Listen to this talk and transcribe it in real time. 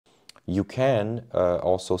you can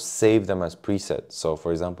also save them as presets. So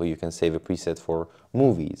for example, you can save a preset for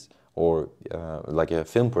movies or like a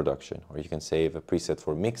film production, or you can save a preset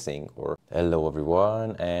for mixing. Or hello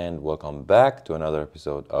everyone, and welcome back to another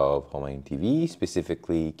episode of Home TV,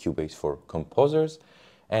 specifically Cubase for composers.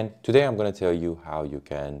 And today I'm going to tell you how you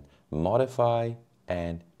can modify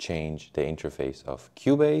and change the interface of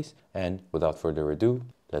Cubase. And without further ado,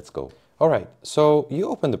 let's go. All right, so you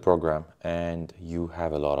open the program and you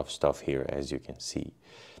have a lot of stuff here, as you can see.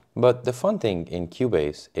 But the fun thing in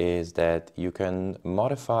Cubase is that you can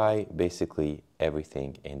modify basically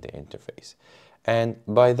everything in the interface. And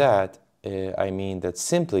by that, I mean that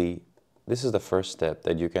simply, this is the first step,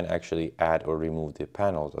 that you can actually add or remove the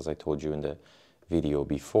panels, as I told you in the video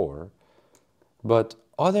before. But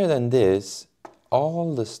other than this,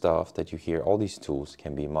 all the stuff that you hear, all these tools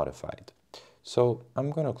can be modified. So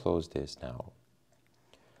I'm going to close this now.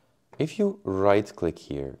 If you right click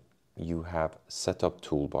here, you have setup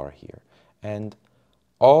toolbar here, and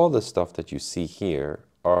all the stuff that you see here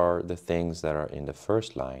are the things that are in the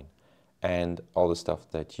first line, and all the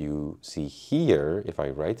stuff that you see here, if I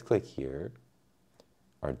right click here,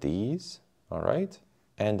 are these, all right?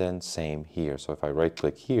 And then same here. So if I right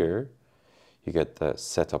click here, you get the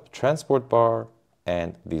setup transport bar,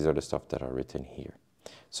 and these are the stuff that are written here.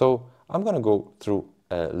 So I'm going to go through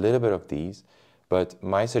a little bit of these, but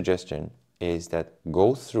my suggestion is that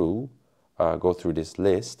go through this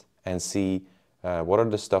list and see what are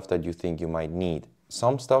the stuff that you think you might need.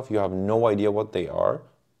 Some stuff you have no idea what they are,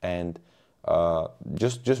 and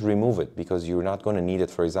just remove it because you're not going to need it.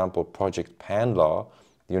 For example, project pan law,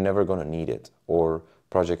 you're never going to need it, or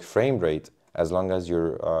project frame rate. As long as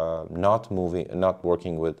you're not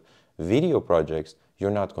working with video projects,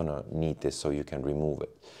 you're not going to need this, so you can remove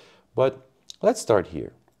it. But let's start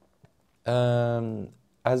here.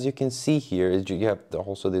 As you can see here, you have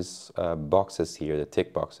also these boxes here, the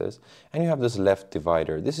tick boxes, and you have this left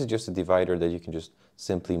divider. This is just a divider that you can just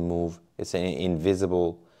simply move. It's an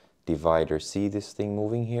invisible divider. See this thing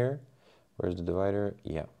moving here? Where's the divider?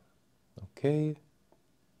 Yeah. Okay.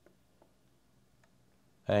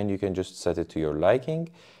 And you can just set it to your liking.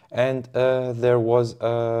 And there was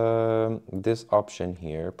this option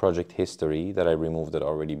here, project history, that I removed it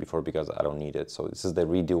already before because I don't need it. So this is the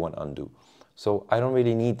redo and undo. So I don't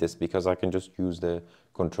really need this because I can just use the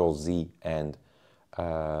Control Z and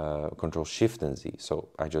Control Shift and Z. So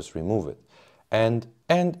I just remove it. And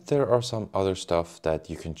there are some other stuff that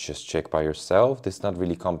you can just check by yourself. It's not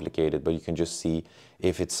really complicated, but you can just see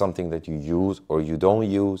if it's something that you use or you don't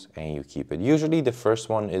use, and you keep it. Usually the first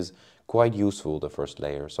one is quite useful, the first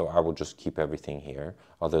layer. So I will just keep everything here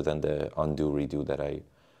other than the undo, redo that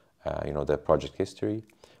the project history.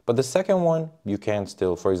 But the second one, you can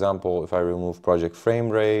still, for example, if I remove project frame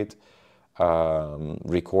rate,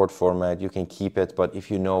 record format, you can keep it. But if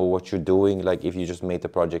you know what you're doing, like if you just made the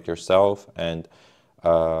project yourself and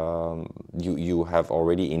you have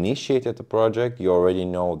already initiated the project, you already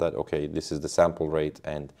know that, okay, this is the sample rate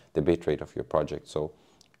and the bit rate of your project. So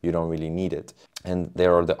you don't really need it. And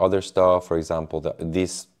there are the other stuff, for example,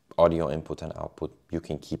 this audio input and output, you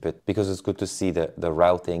can keep it because it's good to see the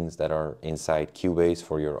routings that are inside Cubase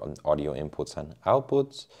for your audio inputs and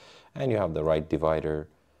outputs. And you have the right divider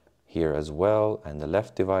here as well, and the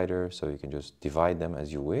left divider, so you can just divide them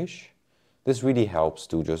as you wish. This really helps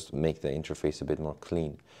to just make the interface a bit more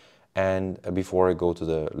clean. And before I go to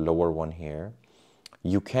the lower one here,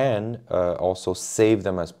 you can also save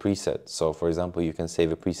them as presets. So for example, you can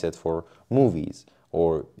save a preset for movies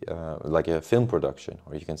or like a film production,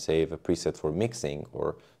 or you can save a preset for mixing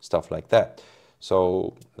or stuff like that.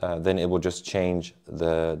 So then it will just change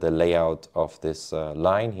the layout of this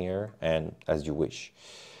line here, and as you wish.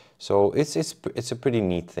 So it's a pretty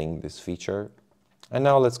neat thing, this feature. And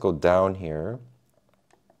now let's go down here.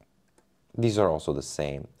 These are also the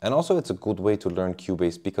same. And also it's a good way to learn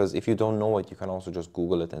Cubase, because if you don't know it, you can also just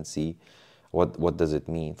Google it and see what does it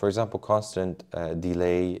mean. For example, constrained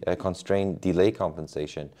delay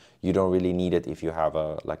compensation. You don't really need it if you have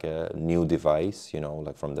like a new device,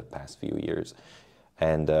 like from the past few years.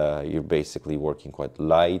 And you're basically working quite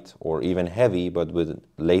light or even heavy, but with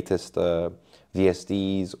latest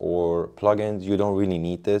VSTs or plugins, you don't really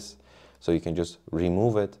need this. So you can just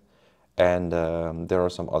remove it. And there are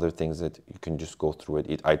some other things that you can just go through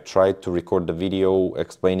it. I tried to record the video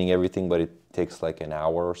explaining everything, but it takes like an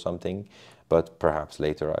hour or something. But perhaps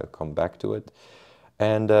later I'll come back to it.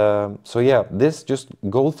 And so yeah, just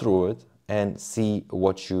go through it and see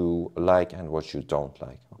what you like and what you don't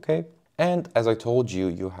like, okay? And as I told you,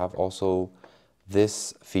 you have also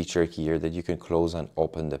this feature here that you can close and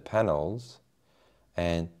open the panels.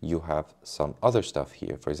 and you have some other stuff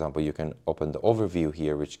here. For example, you can open the overview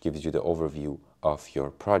here, which gives you the overview of your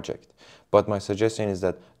project. But my suggestion is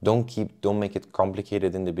that don't make it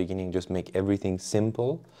complicated in the beginning, just make everything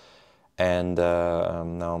simple. And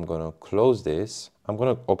now I'm gonna close this. I'm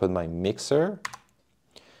gonna open my mixer.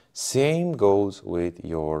 Same goes with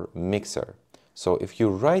your mixer. So if you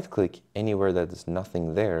right click anywhere that is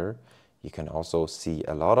nothing there, you can also see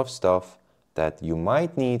a lot of stuff that you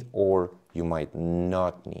might need or you might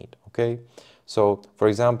not need, okay? So for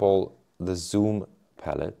example, the zoom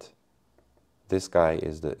palette, this guy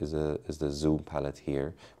is the zoom palette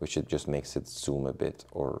here, which it just makes it zoom a bit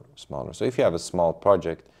or smaller. So if you have a small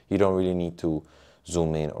project, you don't really need to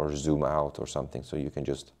zoom in or zoom out or something, so you can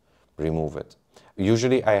just remove it.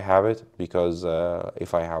 Usually I have it because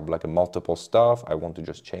if I have like a multiple stuff, I want to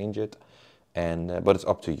just change it, and but it's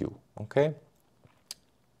up to you, okay?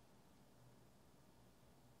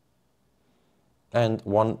 And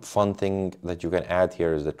one fun thing that you can add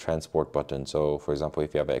here is the transport button. So for example,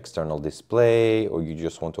 if you have an external display or you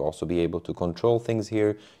just want to also be able to control things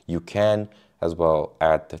here, you can as well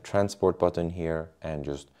add the transport button here and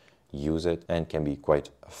just use it, and can be quite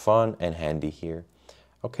fun and handy here.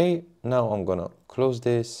 Okay, now I'm gonna close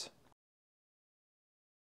this.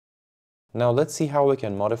 Now let's see how we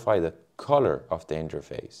can modify the color of the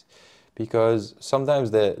interface, because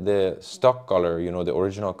sometimes the stock color, you know, the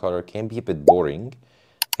original color can be a bit boring,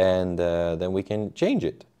 and then we can change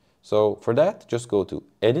it. So for that, just go to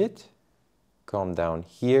Edit, come down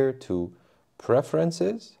here to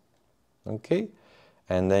Preferences, okay?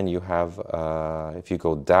 And then you have, if you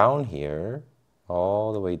go down here,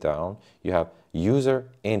 all the way down, you have User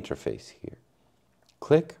Interface here.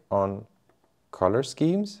 Click on Color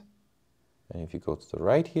Schemes, and if you go to the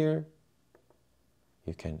right here,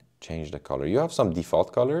 you can change the color. You have some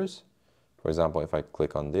default colors. For example, if I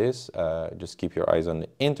click on this, just keep your eyes on the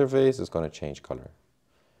interface, it's going to change color.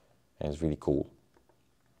 And it's really cool.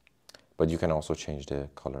 But you can also change the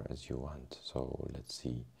color as you want. So let's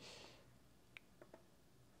see.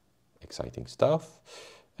 Exciting stuff.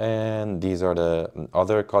 And these are the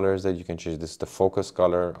other colors that you can change. This is the focus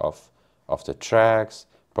color of the tracks,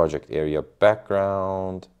 project area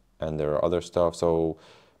background, and there are other stuff. So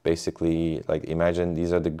basically, like, imagine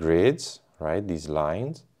these are the grids, right? These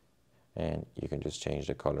lines, and you can just change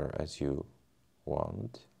the color as you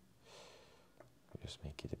want. Just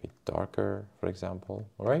make it a bit darker, for example,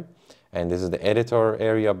 all right? And this is the editor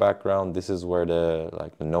area background. This is where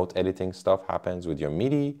the note editing stuff happens with your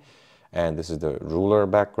MIDI. And this is the ruler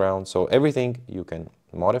background. So everything you can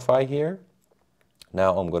modify here.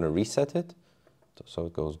 Now I'm going to reset it, so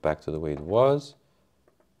it goes back to the way it was.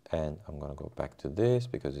 And I'm going to go back to this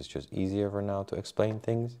because it's just easier for now to explain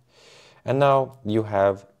things. And now you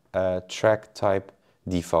have track type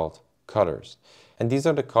default colors. And these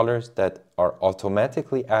are the colors that are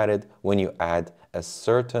automatically added when you add a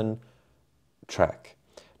certain track.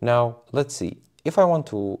 Now, let's see. If I want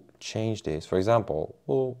to change this, for example,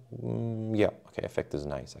 well, yeah, okay, effect is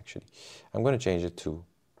nice actually. I'm going to change it to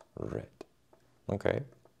red, okay?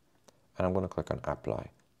 And I'm going to click on apply.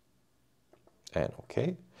 And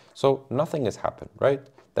okay. So nothing has happened, right?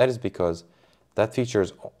 That is because that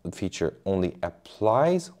feature only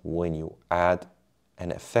applies when you add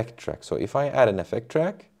an effect track. So if I add an effect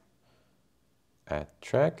track, add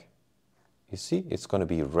track, you see, it's going to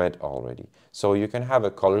be red already. So you can have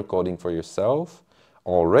a color coding for yourself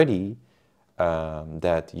already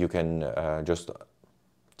that you can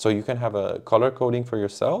so you can have a color coding for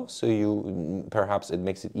yourself, so you perhaps it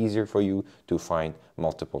makes it easier for you to find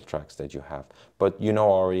multiple tracks that you have. But you know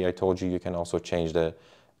already, I told you, you can also change the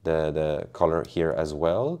color here as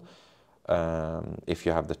well if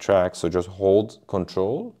you have the track. So just hold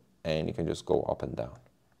Control and you can just go up and down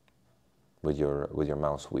with your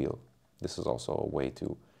mouse wheel. This is also a way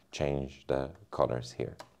to change the colors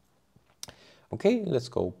here. Okay, let's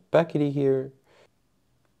go back here.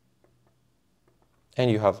 And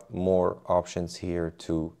you have more options here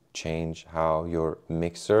to change how your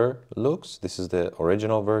mixer looks. This is the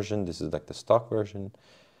original version. This is like the stock version.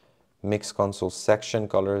 Mix console section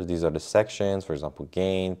colors. These are the sections, for example,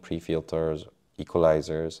 gain, pre-filters,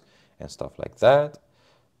 equalizers, and stuff like that.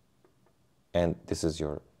 And this is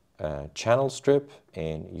your channel strip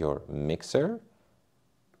in your mixer.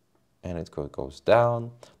 And it goes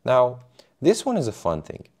down. Now, this one is a fun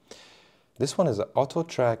thing. This one is an auto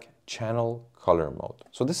track channel color mode.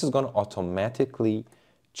 So this is going to automatically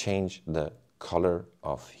change the color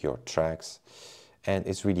of your tracks, and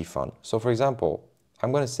it's really fun. So for example,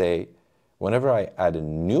 I'm going to say whenever I add a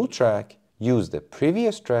new track, use the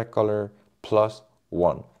previous track color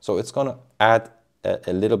 +1. So it's going to add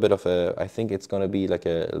a little bit of a, I think it's going to be like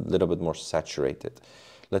a little bit more saturated.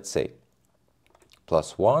 Let's say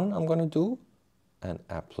 +1 I'm going to do, and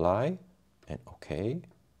apply, and okay.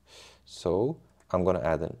 So I'm going to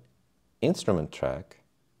add an instrument track,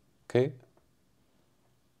 okay.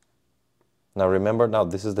 Now remember, now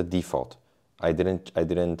this is the default. I didn't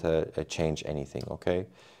change anything, okay.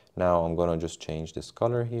 Now I'm going to just change this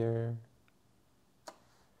color here,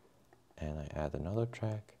 and I add another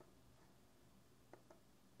track.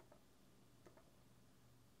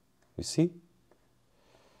 You see?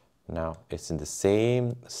 Now it's in the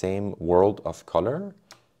same world of color.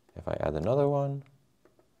 If I add another one,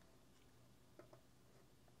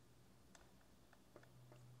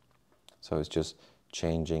 so it's just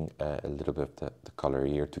changing a little bit of the color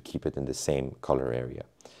here to keep it in the same color area.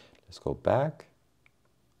 Let's go back.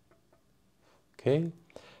 Okay.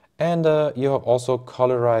 And you have also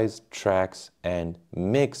colorized tracks and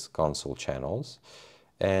mix console channels.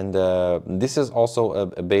 And this is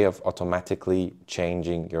also a way of automatically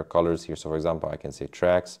changing your colors here. So for example, I can say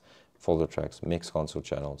tracks, folder tracks, mix console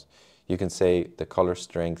channels. You can say the color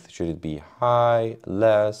strength, should it be high,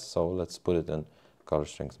 less? So let's put it in color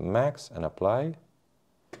strength max and apply.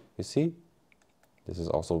 You see? This is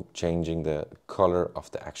also changing the color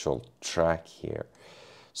of the actual track here.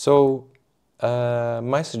 So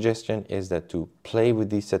my suggestion is that to play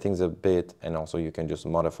with these settings a bit, and also you can just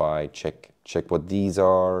modify, check what these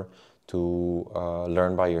are, to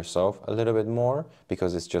learn by yourself a little bit more,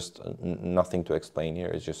 because it's just nothing to explain here.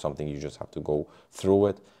 It's just something you just have to go through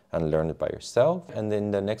it and learn it by yourself. And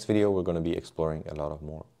in the next video, we're going to be exploring a lot of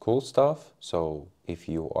more cool stuff. So if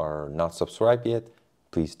you are not subscribed yet,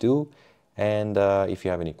 please do. And if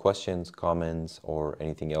you have any questions, comments, or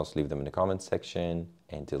anything else, leave them in the comments section.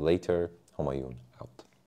 Until later, Homayun.